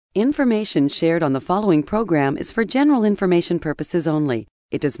Information shared on the following program is for general information purposes only.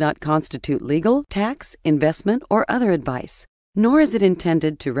 It does not constitute legal, tax, investment, or other advice, nor is it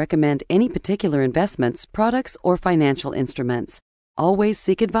intended to recommend any particular investments, products, or financial instruments. Always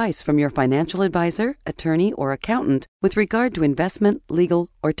seek advice from your financial advisor, attorney, or accountant with regard to investment, legal,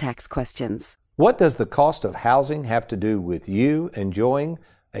 or tax questions. What does the cost of housing have to do with you enjoying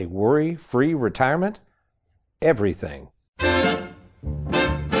a worry-free retirement? Everything.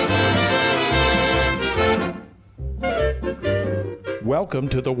 Welcome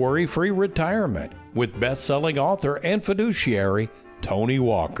to the Worry-Free Retirement with best-selling author and fiduciary Tony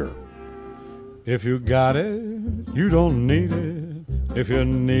Walker. If you got it, you don't need it. If you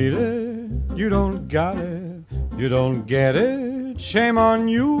need it, you don't got it. You don't get it, shame on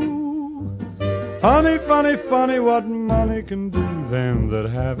you. Funny, funny, funny what money can do. Them that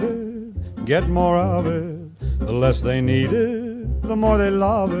have it get more of it. The less they need it, the more they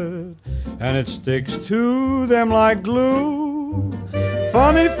love it. And it sticks to them like glue.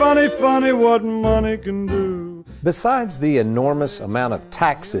 Funny, funny, funny what money can do. Besides the enormous amount of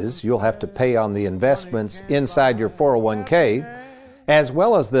taxes you'll have to pay on the investments inside your 401k, as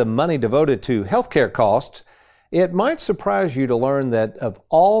well as the money devoted to healthcare costs, it might surprise you to learn that of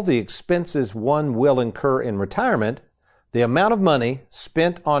all the expenses one will incur in retirement, the amount of money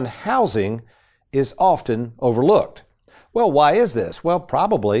spent on housing is often overlooked. Well, why is this? Well,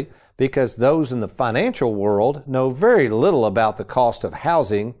 probably because those in the financial world know very little about the cost of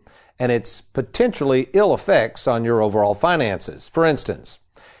housing and its potentially ill effects on your overall finances. For instance,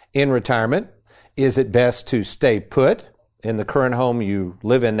 in retirement, is it best to stay put in the current home you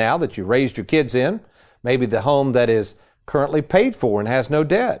live in now that you raised your kids in? Maybe the home that is currently paid for and has no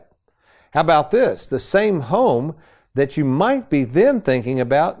debt. How about this? The same home that you might be then thinking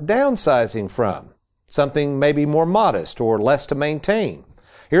about downsizing from. Something maybe more modest or less to maintain.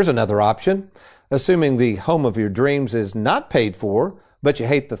 Here's another option. Assuming the home of your dreams is not paid for, but you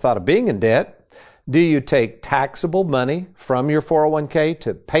hate the thought of being in debt, do you take taxable money from your 401k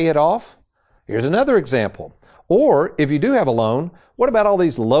to pay it off? Here's another example. Or if you do have a loan, what about all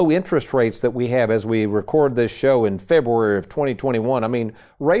these low interest rates that we have as we record this show in February of 2021? I mean,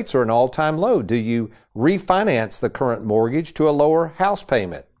 rates are an all-time low. Do you refinance the current mortgage to a lower house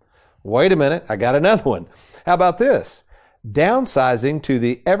payment? Wait a minute, I got another one. How about this? Downsizing to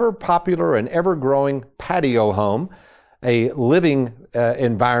the ever-popular and ever-growing patio home, a living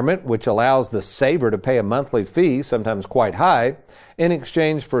environment which allows the saver to pay a monthly fee, sometimes quite high, in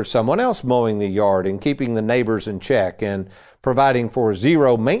exchange for someone else mowing the yard and keeping the neighbors in check and providing for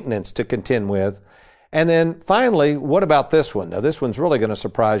zero maintenance to contend with. And then finally, what about this one? Now, this one's really going to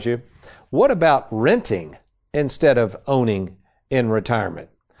surprise you. What about renting instead of owning in retirement?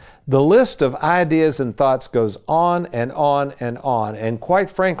 The list of ideas and thoughts goes on and on and on. And quite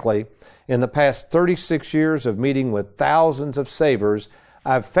frankly, in the past 36 years of meeting with thousands of savers,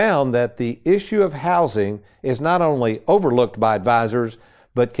 I've found that the issue of housing is not only overlooked by advisors,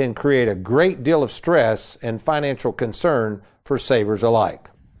 but can create a great deal of stress and financial concern for savers alike.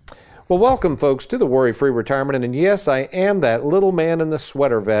 Well, welcome, folks, to the Worry-Free Retirement. And yes, I am that little man in the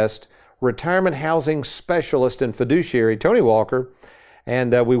sweater vest, retirement housing specialist and fiduciary, Tony Walker.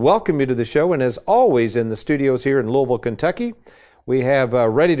 And we welcome you to the show. And as always, in the studios here in Louisville, Kentucky, we have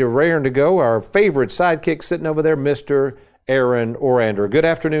ready to raring to go our favorite sidekick sitting over there, Mr. Aaron Orander. Good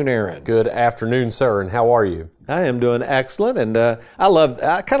afternoon, Aaron. Good afternoon, sir. And how are you? I am doing excellent. And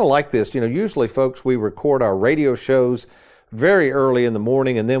I kind of like this. You know, usually, folks, we record our radio shows very early in the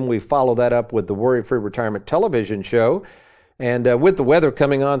morning, and then we follow that up with the Worry-Free Retirement television show. And with the weather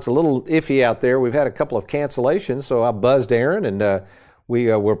coming on, it's a little iffy out there. We've had a couple of cancellations, so I buzzed Aaron, and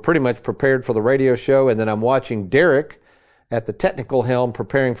we were pretty much prepared for the radio show. And then I'm watching Derek at the technical helm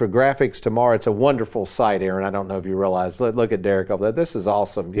preparing for graphics tomorrow. It's a wonderful sight, Aaron. I don't know if you realize. Look at Derek over there. This is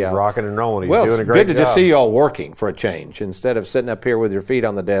awesome. He's rocking and rolling. He's well, doing a great job. It's good to just see you all working for a change instead of sitting up here with your feet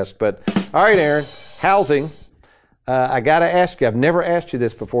on the desk. But all right, Aaron, housing. I got to ask you, I've never asked you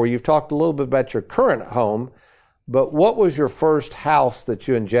this before. You've talked a little bit about your current home, but what was your first house that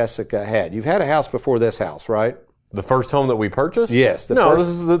you and Jessica had? You've had a house before this house, right? The first home that we purchased? Yes.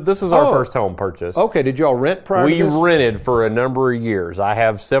 This is our first home purchase. Okay. Did you all rent prior to this? We rented for a number of years. I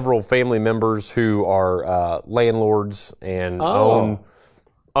have several family members who are landlords and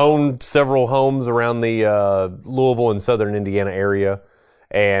own several homes around the Louisville and southern Indiana area.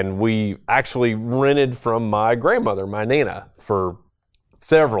 And we actually rented from my grandmother, my Nana, for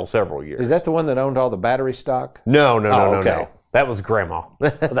several years. Is that the one that owned all the battery stock? No. That was Grandma.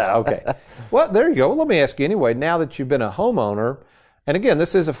 Okay. Well, there you go. Well, let me ask you anyway, now that you've been a homeowner, And again,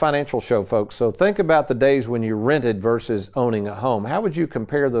 this is a financial show, folks. So think about the days when you rented versus owning a home. How would you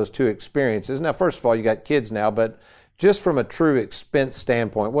compare those two experiences? Now, first of all, you got kids now, but just from a true expense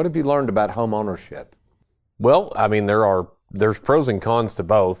standpoint, what have you learned about home ownership? Well, I mean, there's pros and cons to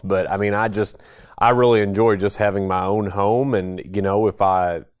both, but I mean, I really enjoy just having my own home, and you know, if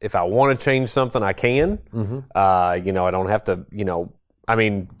I want to change something, I can. Mm-hmm. You know, I don't have to. You know, I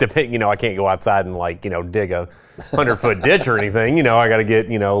mean, I can't go outside and dig a 100-foot ditch or anything. You know, I got to get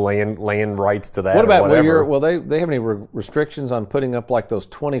land rights to that. What about where they have any restrictions on putting up like those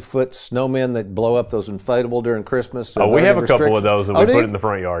 20-foot snowmen that blow up those inflatable during Christmas? Oh, we have a couple of those that we put in the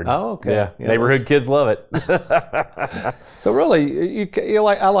front yard. Oh, okay. Yeah, neighborhood kids love it. So really,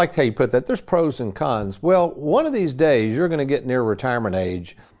 I liked how you put that. There's pros and cons. Well, one of these days you're going to get near retirement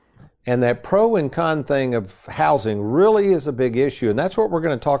age, and that pro and con thing of housing really is a big issue. And that's what we're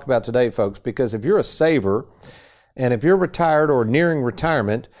going to talk about today, folks, because if you're a saver and if you're retired or nearing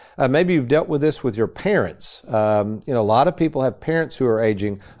retirement, maybe you've dealt with this with your parents. A lot of people have parents who are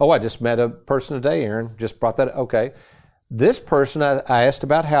aging. Oh, I just met a person today, Aaron, just brought that. Okay. This person, I asked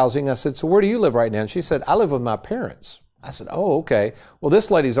about housing. I said, so where do you live right now? And she said, I live with my parents. I said, oh, okay. Well,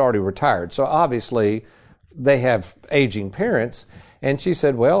 this lady's already retired. So obviously they have aging parents. And she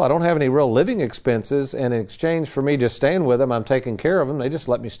said, well, I don't have any real living expenses, and in exchange for me just staying with them, I'm taking care of them. They just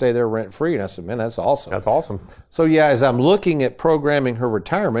let me stay there rent-free. And I said, man, that's awesome. That's awesome. So, yeah, as I'm looking at programming her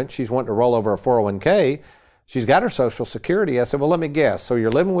retirement, she's wanting to roll over a 401k. She's got her Social Security. I said, well, let me guess. So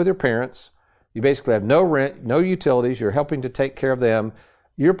you're living with your parents. You basically have no rent, no utilities. You're helping to take care of them.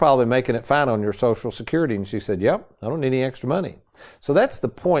 You're probably making it fine on your Social Security. And she said, yep, I don't need any extra money. So that's the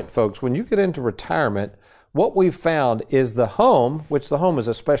point, folks. When you get into retirement, what we've found is the home, which the home is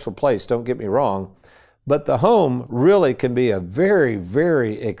a special place, don't get me wrong, but the home really can be a very,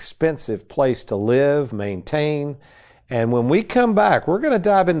 very expensive place to live, maintain. And when we come back, we're going to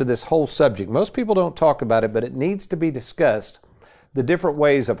dive into this whole subject. Most people don't talk about it, but it needs to be discussed. The different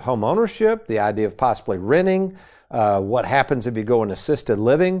ways of home ownership, the idea of possibly renting, what happens if you go in assisted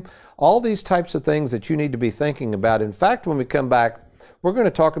living, all these types of things that you need to be thinking about. In fact, when we come back, we're going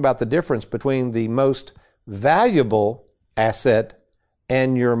to talk about the difference between the most valuable asset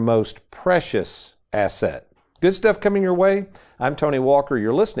and your most precious asset. Good stuff coming your way. I'm Tony Walker.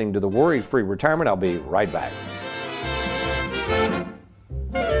 You're listening to The Worry-Free Retirement. I'll be right back.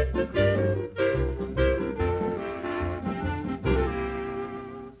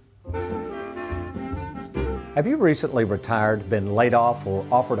 Have you recently retired, been laid off, or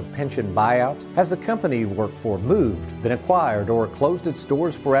offered a pension buyout? Has the company you work for moved, been acquired, or closed its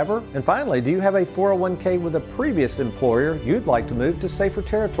doors forever? And finally, do you have a 401k with a previous employer you'd like to move to safer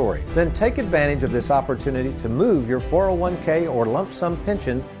territory? Then take advantage of this opportunity to move your 401k or lump sum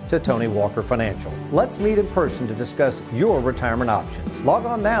pension to Tony Walker Financial. Let's meet in person to discuss your retirement options. Log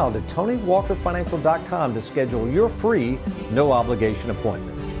on now to TonyWalkerFinancial.com to schedule your free, no obligation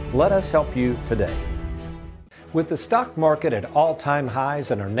appointment. Let us help you today. With the stock market at all-time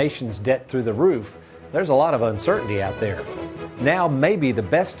highs and our nation's debt through the roof, there's a lot of uncertainty out there. Now may be the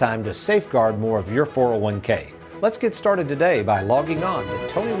best time to safeguard more of your 401k. Let's get started today by logging on to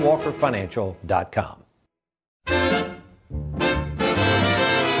TonyWalkerFinancial.com.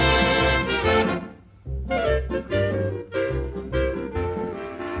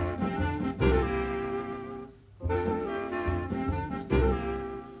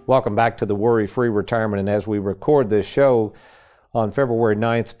 Welcome back to the Worry-Free Retirement. And as we record this show on February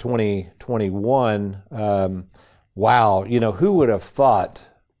 9th, 2021, wow, who would have thought,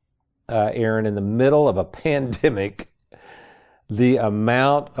 Aaron, in the middle of a pandemic, the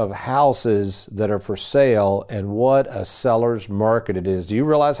amount of houses that are for sale and what a seller's market it is. Do you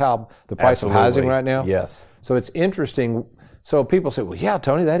realize how the price of housing right now? Yes. So it's interesting. So people say, well, yeah,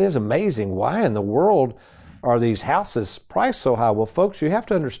 Tony, that is amazing. Why in the world are these houses priced so high? Well, folks, you have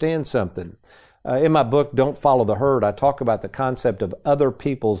to understand something. In my book, Don't Follow the Herd, I talk about the concept of other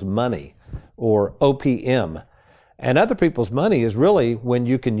people's money, or OPM. And other people's money is really when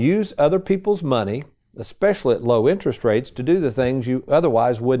you can use other people's money, especially at low interest rates, to do the things you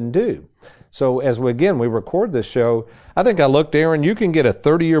otherwise wouldn't do. So as we record this show, I think I looked, Aaron, you can get a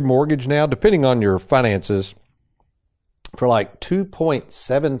 30-year mortgage now, depending on your finances, for like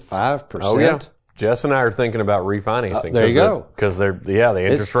 2.75%. Oh, yeah. Jess and I are thinking about refinancing. There you go. Because the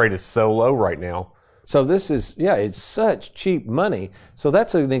interest rate is so low right now. So this is, it's such cheap money. So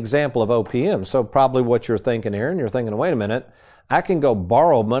that's an example of OPM. So probably what you're thinking, Aaron, you're thinking, wait a minute, I can go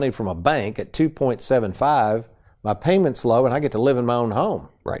borrow money from a bank at 2.75, my payment's low, and I get to live in my own home.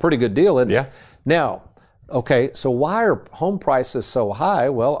 Right. Pretty good deal, isn't it? Yeah. Now, okay, so why are home prices so high?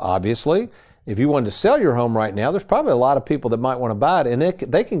 Well, obviously, If you wanted to sell your home right now, there's probably a lot of people that might want to buy it, and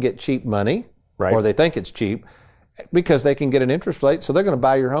they can get cheap money, Right. or they think it's cheap, because they can get an interest rate, so they're going to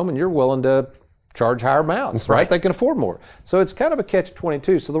buy your home, and you're willing to charge higher amounts, right? They can afford more. So it's kind of a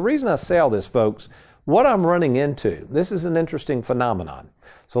catch-22. So the reason I say all this, folks, what I'm running into, this is an interesting phenomenon.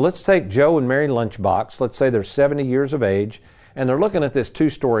 So let's take Joe and Mary Lunchbox. Let's say they're 70 years of age, and they're looking at this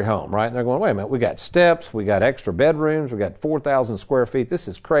 2-story home, right? And they're going, wait a minute, we got steps, we got extra bedrooms, we got 4,000 square feet. This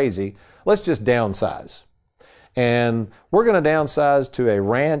is crazy. Let's just downsize. And we're going to downsize to a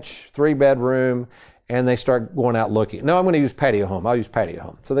ranch, 3-bedroom, and they start going out looking. No, I'm going to use patio home. I'll use patio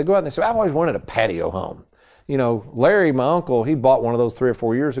home. So they go out and they say, I've always wanted a patio home. You know, Larry, my uncle, he bought one of those 3 or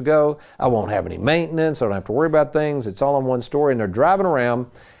 4 years ago. I won't have any maintenance. I don't have to worry about things. It's all in one story. And they're driving around,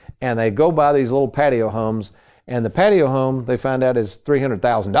 and they go by these little patio homes, and the patio home, they find out, is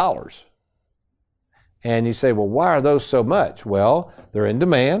 $300,000. And you say, well, why are those so much? Well, they're in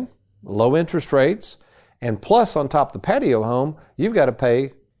demand, low interest rates, and plus on top of the patio home, you've got to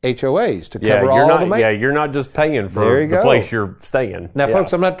pay HOAs to cover all the maintenance. Yeah, you're not just paying for the place you're staying. Now,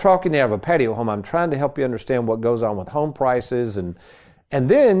 folks, I'm not talking out of a patio home. I'm trying to help you understand what goes on with home prices. And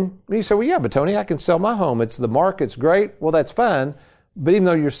then you say, well, yeah, but Tony, I can sell my home. The market's great. Well, that's fine. But even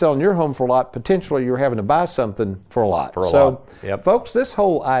though you're selling your home for a lot, potentially you're having to buy something for a lot. Folks, this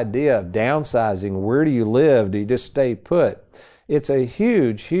whole idea of downsizing, where do you live? Do you just stay put? It's a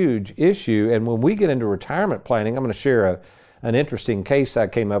huge, huge issue. And when we get into retirement planning, I'm going to share an interesting case I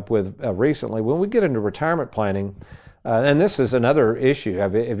came up with recently. When we get into retirement planning, and this is another issue,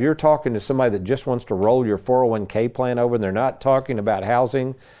 if you're talking to somebody that just wants to roll your 401k plan over and they're not talking about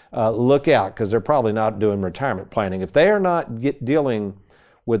housing, look out, because they're probably not doing retirement planning. If they are not dealing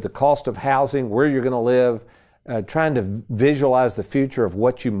with the cost of housing, where you're going to live, trying to visualize the future of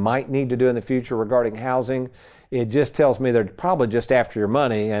what you might need to do in the future regarding housing, it just tells me they're probably just after your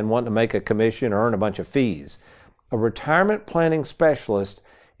money and wanting to make a commission or earn a bunch of fees. A retirement planning specialist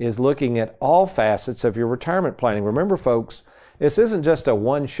is looking at all facets of your retirement planning. Remember, folks, this isn't just a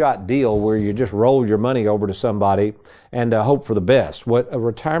one-shot deal where you just roll your money over to somebody and hope for the best. What a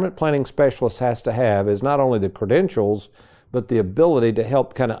retirement planning specialist has to have is not only the credentials, but the ability to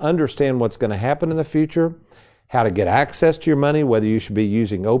help kind of understand what's going to happen in the future, how to get access to your money, whether you should be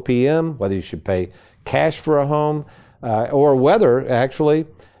using OPM, whether you should pay cash for a home, or whether actually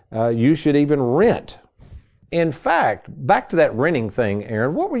you should even rent. In fact, back to that renting thing,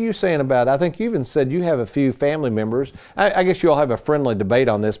 Aaron, what were you saying about, I think you even said you have a few family members. I guess you all have a friendly debate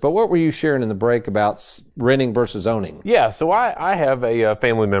on this, but what were you sharing in the break about renting versus owning? Yeah, so I have a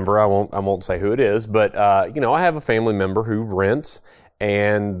family member, I won't say who it is, but I have a family member who rents,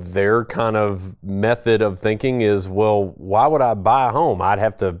 and their kind of method of thinking is, well, why would I buy a home? I'd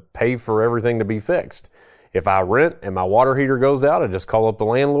have to pay for everything to be fixed. If I rent and my water heater goes out, I just call up the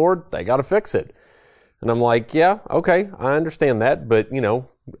landlord, they got to fix it. And I'm like, yeah, okay, I understand that, but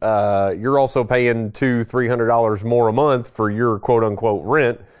you're also paying $200-300 more a month for your quote unquote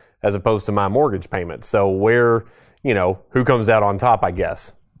rent as opposed to my mortgage payment. So who comes out on top, I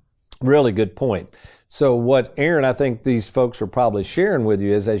guess? Really good point. So what Aaron, I think these folks are probably sharing with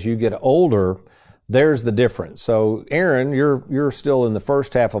you is as you get older, there's the difference. So Aaron, you're still in the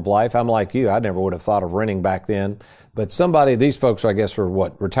first half of life. I'm like you. I never would have thought of renting back then. But these folks, I guess, are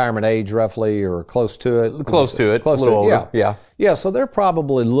what, retirement age roughly or close to it? Close to it. A little older. Yeah, so they're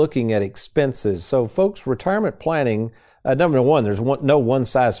probably looking at expenses. So folks, retirement planning, number one, there's no one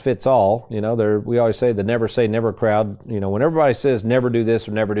size fits all. We always say the never say never crowd. When everybody says never do this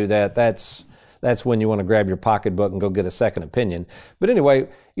or never do that, that's when you want to grab your pocketbook and go get a second opinion. But anyway,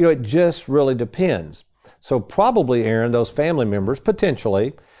 it just really depends. So probably, Aaron, those family members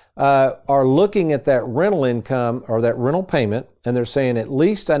potentially are looking at that rental income or that rental payment, and they're saying, at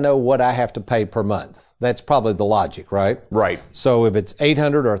least I know what I have to pay per month. That's probably the logic, right? Right. So if it's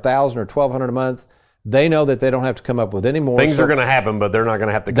 $800 or $1,000 or $1,200 a month, they know that they don't have to come up with any more. Things are going to happen, but they're not going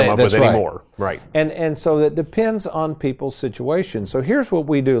to have to come up with any more. Right. And so that depends on people's situation. So here's what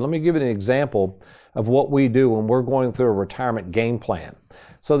we do. Let me give you an example of what we do when we're going through a retirement game plan.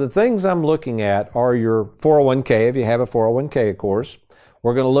 So the things I'm looking at are your 401k, if you have a 401k, of course.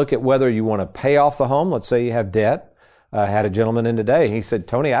 We're going to look at whether you want to pay off the home. Let's say you have debt. I had a gentleman in today. He said,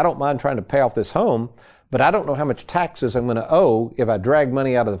 Tony, I don't mind trying to pay off this home, but I don't know how much taxes I'm going to owe if I drag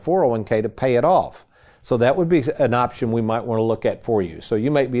money out of the 401k to pay it off. So that would be an option we might want to look at for you. So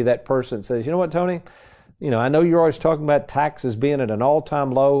you might be that person that says, you know what, Tony, I know you're always talking about taxes being at an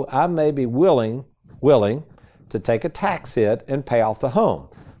all-time low. I may be willing to take a tax hit and pay off the home.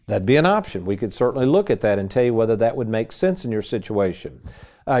 That'd be an option. We could certainly look at that and tell you whether that would make sense in your situation.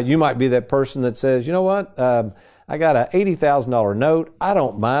 You might be that person that says, you know what, I got a $80,000 note. I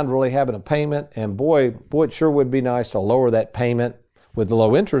don't mind really having a payment, and boy, it sure would be nice to lower that payment with the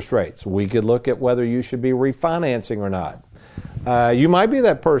low interest rates. We could look at whether you should be refinancing or not. You might be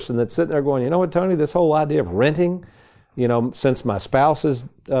that person that's sitting there going, you know what, Tony, this whole idea of renting, since my spouse has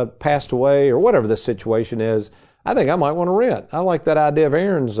passed away or whatever the situation is, I think I might want to rent. I like that idea of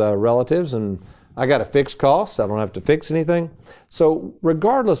Aaron's relatives, and I got a fixed cost. I don't have to fix anything. So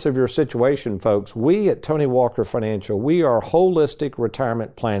regardless of your situation, folks, we at Tony Walker Financial, we are holistic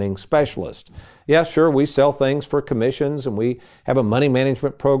retirement planning specialists. Yeah, sure, we sell things for commissions, and we have a money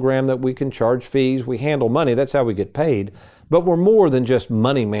management program that we can charge fees. We handle money. That's how we get paid. But we're more than just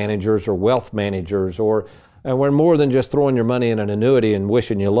money managers or wealth managers, and we're more than just throwing your money in an annuity and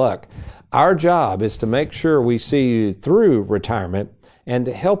wishing you luck. Our job is to make sure we see you through retirement and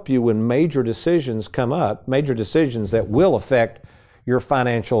to help you when major decisions come up, major decisions that will affect your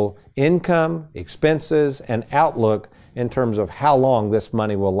financial income, expenses, and outlook in terms of how long this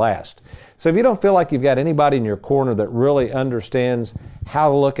money will last. So if you don't feel like you've got anybody in your corner that really understands how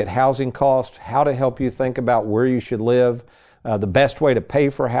to look at housing costs, how to help you think about where you should live, the best way to pay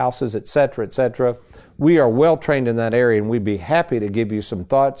for houses, etc., we are well trained in that area, and we'd be happy to give you some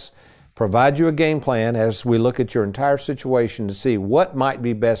thoughts, provide you a game plan as we look at your entire situation to see what might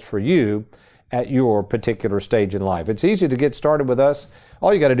be best for you at your particular stage in life. It's easy to get started with us.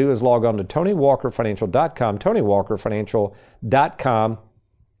 All you got to do is log on to TonyWalkerFinancial.com, TonyWalkerFinancial.com,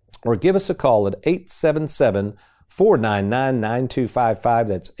 or give us a call at 877-499-9255.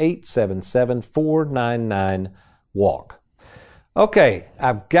 That's 877-499-WALK. Okay,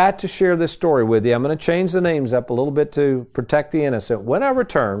 I've got to share this story with you. I'm going to change the names up a little bit to protect the innocent. When I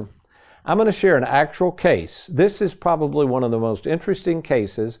return, I'm going to share an actual case. This is probably one of the most interesting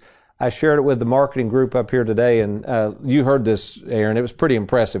cases. I shared it with the marketing group up here today, and you heard this, Aaron. It was pretty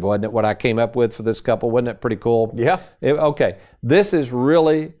impressive, wasn't it, what I came up with for this couple? Wasn't it pretty cool? Yeah. Okay. This is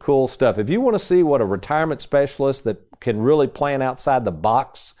really cool stuff. If you want to see what a retirement specialist that can really plan outside the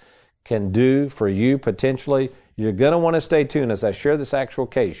box can do for you potentially, you're going to want to stay tuned as I share this actual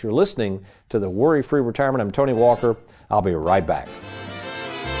case. You're listening to the Worry-Free Retirement. I'm Tony Walker. I'll be right back.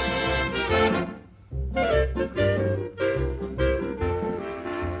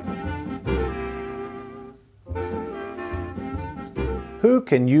 Who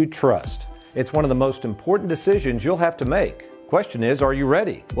can you trust? It's one of the most important decisions you'll have to make. Question is, are you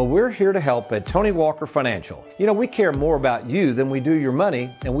ready? Well, we're here to help at Tony Walker Financial. We care more about you than we do your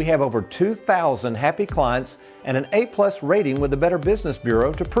money, and we have over 2,000 happy clients and an A-plus rating with the Better Business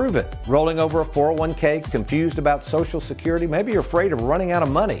Bureau to prove it. Rolling over a 401k, confused about Social Security, maybe you're afraid of running out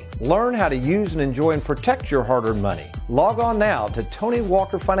of money. Learn how to use and enjoy and protect your hard-earned money. Log on now to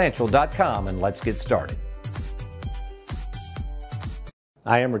TonyWalkerFinancial.com and let's get started.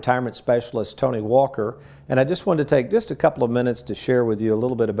 I am retirement specialist Tony Walker, and I just wanted to take just a couple of minutes to share with you a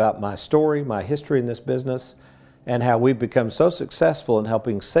little bit about my story, my history in this business, and how we've become so successful in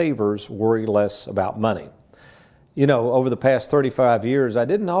helping savers worry less about money. Over the past 35 years, I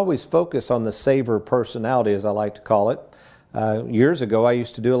didn't always focus on the saver personality, as I like to call it. Years ago, I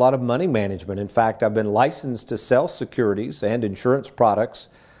used to do a lot of money management. In fact, I've been licensed to sell securities and insurance products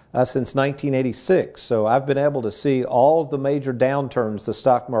since 1986. So I've been able to see all of the major downturns the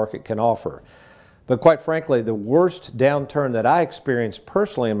stock market can offer. But quite frankly, the worst downturn that I experienced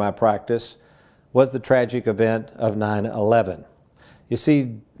personally in my practice was the tragic event of 9/11. You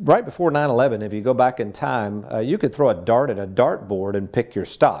see, right before 9/11, if you go back in time, you could throw a dart at a dartboard and pick your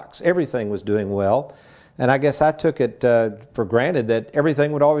stocks. Everything was doing well. And I guess I took it for granted that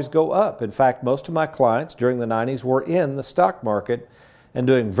everything would always go up. In fact, most of my clients during the 90s were in the stock market and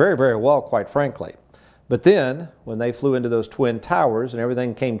doing very, very well, quite frankly. But then, when they flew into those Twin Towers and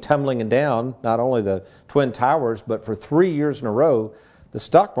everything came tumbling down, not only the Twin Towers, but for 3 years in a row, the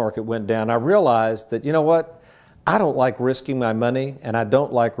stock market went down. I realized that, you know what? I don't like risking my money, and I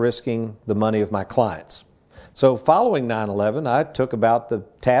don't like risking the money of my clients. So following 9/11, I took about the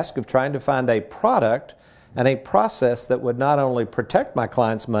task of trying to find a product and a process that would not only protect my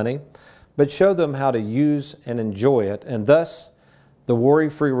clients' money, but show them how to use and enjoy it, and thus the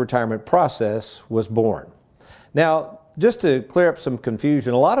worry-free retirement process was born. Now, just to clear up some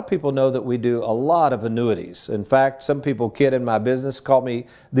confusion, a lot of people know that we do a lot of annuities. In fact, some people kid in my business, call me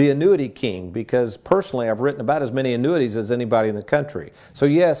the annuity king, because personally I've written about as many annuities as anybody in the country. So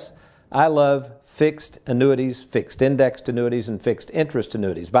yes, I love fixed annuities, fixed indexed annuities, and fixed interest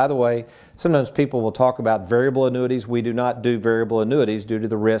annuities. By the way, sometimes people will talk about variable annuities. We do not do variable annuities due to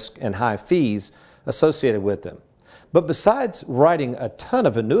the risk and high fees associated with them. But besides writing a ton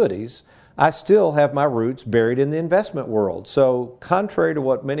of annuities, I still have my roots buried in the investment world. So contrary to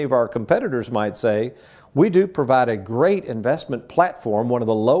what many of our competitors might say, we do provide a great investment platform, one of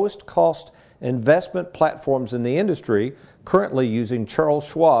the lowest cost investment platforms in the industry, currently using Charles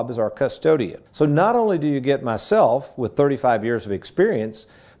Schwab as our custodian. So not only do you get myself with 35 years of experience,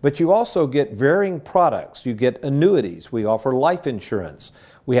 but you also get varying products. You get annuities. We offer life insurance.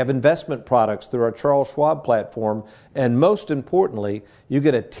 We have investment products through our Charles Schwab platform. And most importantly, you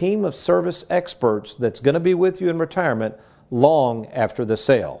get a team of service experts that's going to be with you in retirement long after the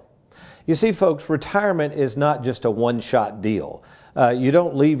sale. You see, folks, retirement is not just a one-shot deal. You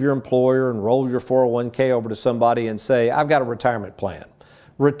don't leave your employer and roll your 401k over to somebody and say, I've got a retirement plan.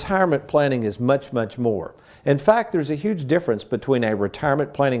 Retirement planning is much, much more. In fact, there's a huge difference between a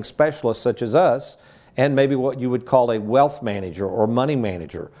retirement planning specialist such as us and maybe what you would call a wealth manager or money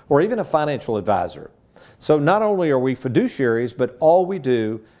manager or even a financial advisor. So not only are we fiduciaries, but all we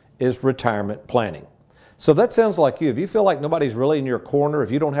do is retirement planning. So that sounds like you. If you feel like nobody's really in your corner,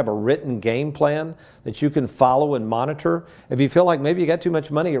 if you don't have a written game plan that you can follow and monitor, if you feel like maybe you got too much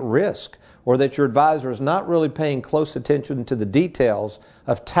money at risk, or that your advisor is not really paying close attention to the details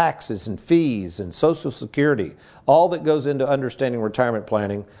of taxes and fees and Social Security, all that goes into understanding retirement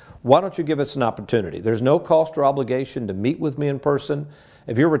planning, why don't you give us an opportunity? There's no cost or obligation to meet with me in person.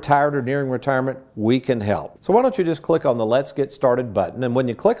 If you're retired or nearing retirement, we can help. So why don't you just click on the Let's Get Started button, and when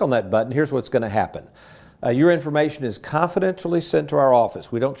you click on that button, here's what's going to happen. Your information is confidentially sent to our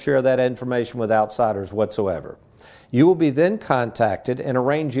office. We don't share that information with outsiders whatsoever. You will be then contacted and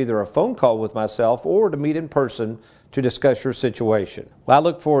arrange either a phone call with myself or to meet in person to discuss your situation. Well, I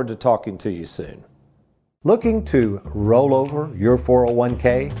look forward to talking to you soon. Looking to roll over your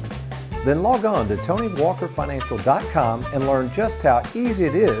 401k? Then log on to TonyWalkerFinancial.com and learn just how easy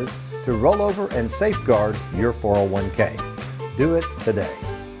it is to roll over and safeguard your 401k. Do it today.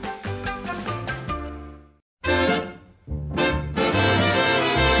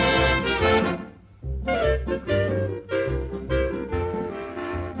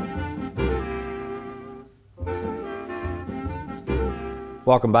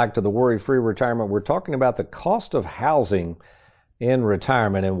 Welcome back to the Worry-Free Retirement. We're talking about the cost of housing in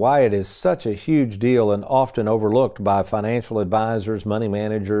retirement and why it is such a huge deal and often overlooked by financial advisors, money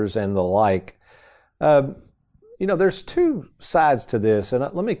managers, and the like. There's two sides to this, and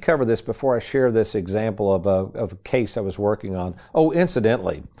let me cover this before I share this example of a case I was working on. Oh,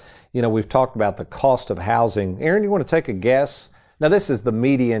 incidentally, we've talked about the cost of housing. Aaron, you want to take a guess? Now, this is the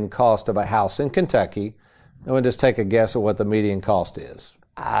median cost of a house in Kentucky. I want to just take a guess at what the median cost is.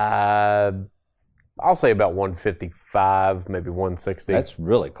 I'll say about 155, maybe 160. That's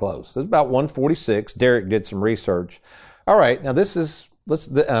really close. It's about 146. Derek did some research. All right, now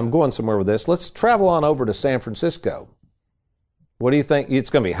I'm going somewhere with this. Let's travel on over to San Francisco. What do you think? It's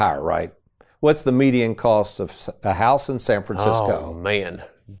going to be higher, right? What's the median cost of a house in San Francisco? Oh, man.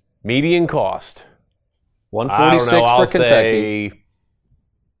 Median cost. 146 for Kentucky.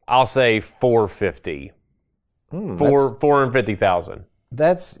 I'll say 450. 450,000.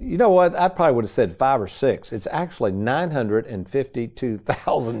 That's, you know what? I probably would have said 5 or 6. It's actually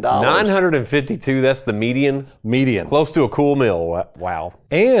 $952,000. 952. That's the median. Median. Close to a cool meal. Wow.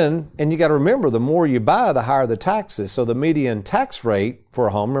 And you got to remember, the more you buy, the higher the taxes. So the median tax rate for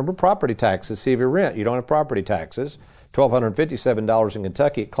a home. Remember property taxes. See if you rent, you don't have property taxes. $1,257 in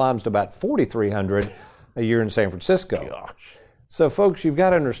Kentucky. It climbs to about $4,300 a year in San Francisco. Gosh. So, folks, you've got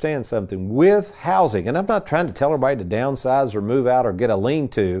to understand something. With housing, and I'm not trying to tell everybody to downsize or move out or get a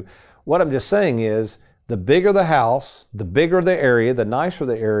lean-to. What I'm just saying is the bigger the house, the bigger the area, the nicer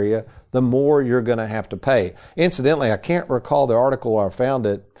the area, the more you're going to have to pay. Incidentally, I can't recall the article where I found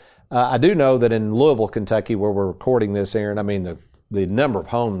it. I do know that in Louisville, Kentucky, where we're recording this, Aaron, the number of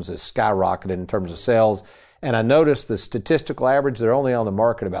homes has skyrocketed in terms of sales. And I noticed the statistical average, they're only on the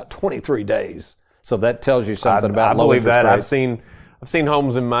market about 23 days. So that tells you something about low interest rates. I believe that. I've seen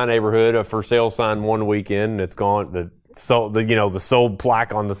homes in my neighborhood, a for sale sign one weekend. It's gone. The sold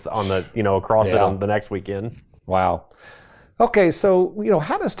plaque on the across it on the next weekend. Wow. Okay, so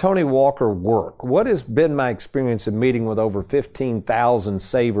how does Tony Walker work? What has been my experience in meeting with over 15,000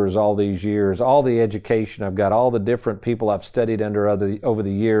 savers all these years? All the education I've got, all the different people I've studied under over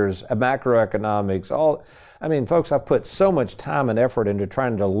the years, macroeconomics, all. I mean, folks, I've put so much time and effort into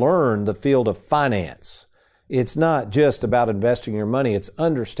trying to learn the field of finance. It's not just about investing your money. It's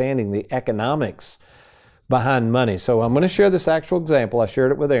understanding the economics behind money. So I'm going to share this actual example. I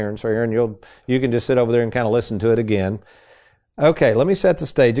shared it with Aaron. So Aaron, you can just sit over there and kind of listen to it again. Okay, let me set the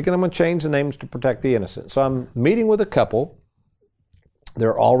stage. Again, I'm going to change the names to protect the innocent. So I'm meeting with a couple.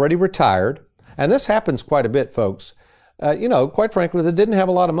 They're already retired. And this happens quite a bit, folks. quite frankly, they didn't have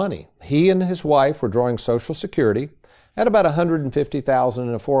a lot of money. He and his wife were drawing Social Security, had about $150,000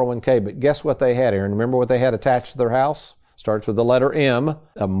 in a 401k, but guess what they had, Aaron? Remember what they had attached to their house? Starts with the letter M,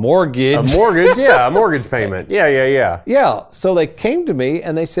 a mortgage. A mortgage, yeah, a mortgage payment. Yeah. Yeah, so they came to me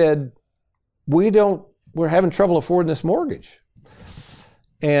and they said, we're having trouble affording this mortgage.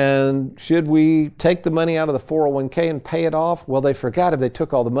 And should we take the money out of the 401k and pay it off? Well, they forgot if they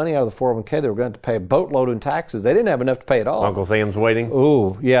took all the money out of the 401k, they were going to pay a boatload in taxes. They didn't have enough to pay it off. Uncle Sam's waiting.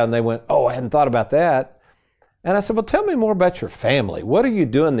 Ooh, yeah. And they went, I hadn't thought about that. And I said, well, tell me more about your family. What are you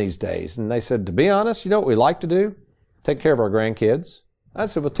doing these days? And they said, to be honest, you know what we like to do? Take care of our grandkids. I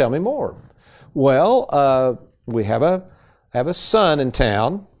said, well, tell me more. Well, we have a son in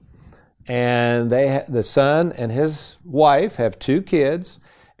town, and the son and his wife have 2 kids.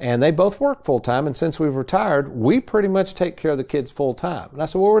 And they both work full time, and since we've retired, we pretty much take care of the kids full time. And I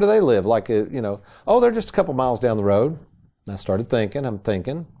said, well, where do they live? They're just a couple miles down the road. And I started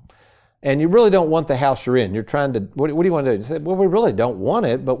thinking, and you really don't want the house you're in. You're trying to, what do you want to do? He said, well, we really don't want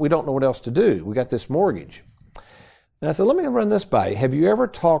it, but we don't know what else to do. We got this mortgage. And I said, let me run this by you. Have you ever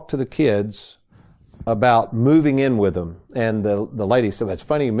talked to the kids about moving in with them? And the lady said, it's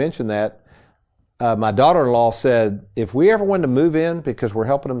funny you mentioned that. My daughter-in-law said, if we ever wanted to move in because we're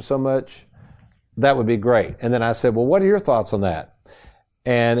helping them so much, that would be great. And then I said, well, what are your thoughts on that?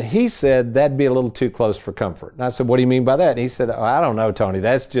 And he said, that'd be a little too close for comfort. And I said, what do you mean by that? And he said, I don't know, Tony,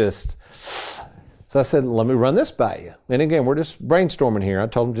 that's just... So I said, let me run this by you. And again, we're just brainstorming here. I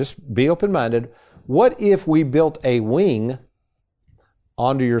told him, just be open-minded. What if we built a wing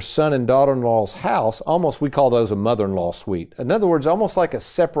onto your son and daughter-in-law's house? Almost, we call those a mother-in-law suite. In other words, almost like a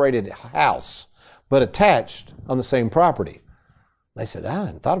separated house, but attached on the same property. They said, I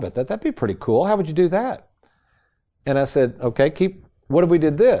hadn't thought about that. That'd be pretty cool. How would you do that? And I said, okay, what if we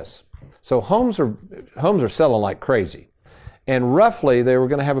did this? So homes are selling like crazy. And roughly, they were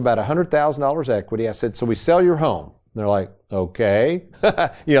going to have about $100,000 equity. I said, so we sell your home. They're like, okay.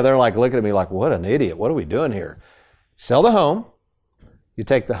 They're like looking at me like, what an idiot. What are we doing here? Sell the home. You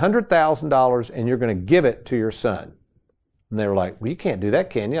take the $100,000 and you're going to give it to your son. And they were like, well, you can't do that,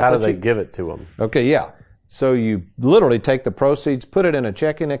 can you? How do they give it to them? Okay, yeah. So you literally take the proceeds, put it in a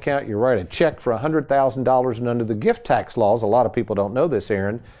checking account, you write a check for $100,000, and under the gift tax laws, a lot of people don't know this,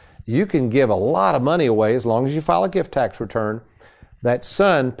 Aaron, you can give a lot of money away as long as you file a gift tax return. That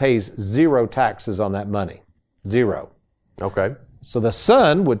son pays 0 taxes on that money. 0. Okay. So the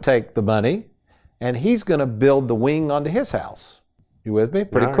son would take the money, and he's going to build the wing onto his house. You with me?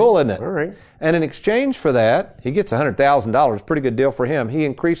 Pretty cool, isn't it? All right. And in exchange for that, he gets $100,000. Pretty good deal for him. He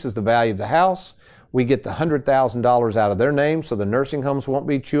increases the value of the house. We get the $100,000 out of their name, so the nursing homes won't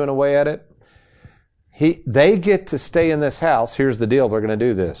be chewing away at it. They get to stay in this house. Here's the deal. They're going to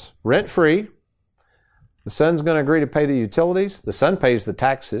do this. Rent-free. The son's going to agree to pay the utilities. The son pays the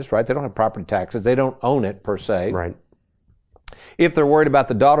taxes, right? They don't have property taxes. They don't own it, per se. Right. If they're worried about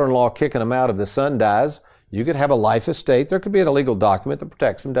the daughter-in-law kicking them out if the son dies, you could have a life estate. There could be a legal document that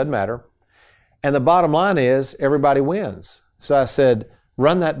protects them. Doesn't matter. And the bottom line is everybody wins. So I said,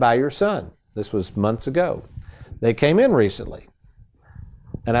 run that by your son. This was months ago. They came in recently.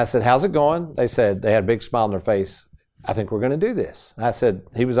 And I said, how's it going? They said, they had a big smile on their face. I think we're going to do this. And I said,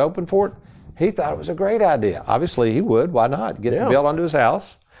 he was open for it. He thought it was a great idea. Obviously, he would. Why not? Get the bill onto his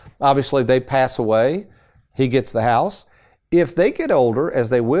house. Obviously, they pass away. He gets the house. If they get older, as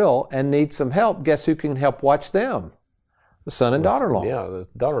they will, and need some help, guess who can help watch them? The son and daughter-in-law. Yeah, the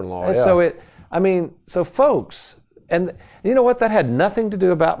daughter-in-law. And so folks, and you know what? That had nothing to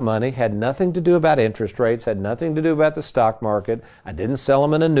do about money, had nothing to do about interest rates, had nothing to do about the stock market. I didn't sell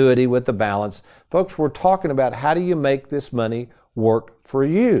them an annuity with the balance. Folks, we're talking about how do you make this money work for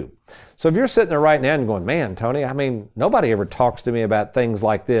you. So if you're sitting there right now and going, man, Tony, nobody ever talks to me about things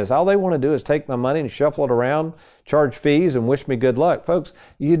like this. All they want to do is take my money and shuffle it around, charge fees, and wish me good luck. Folks,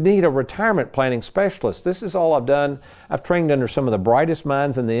 you need a retirement planning specialist. This is all I've done. I've trained under some of the brightest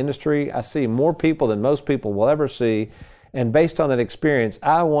minds in the industry. I see more people than most people will ever see. And based on that experience,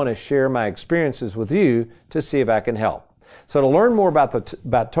 I want to share my experiences with you to see if I can help. So to learn more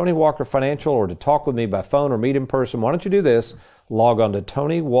about Tony Walker Financial, or to talk with me by phone or meet in person, why don't you do this? Log on to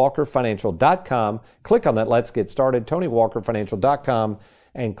TonyWalkerFinancial.com. Click on that Let's Get Started, TonyWalkerFinancial.com,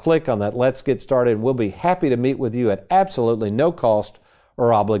 and click on that Let's Get Started. We'll be happy to meet with you at absolutely no cost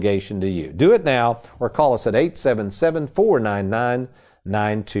or obligation to you. Do it now or call us at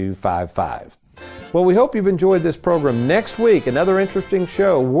 877-499-9255. Well, we hope you've enjoyed this program. Next week, another interesting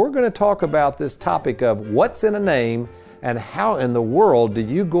show. We're going to talk about this topic of what's in a name and how in the world do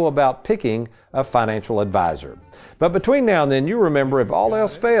you go about picking a financial advisor? But between now and then, you remember, if all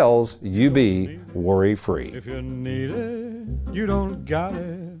else fails, you be worry-free. If you need it, you don't got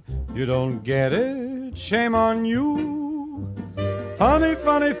it, you don't get it, shame on you. Funny,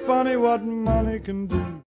 funny, funny what money can do.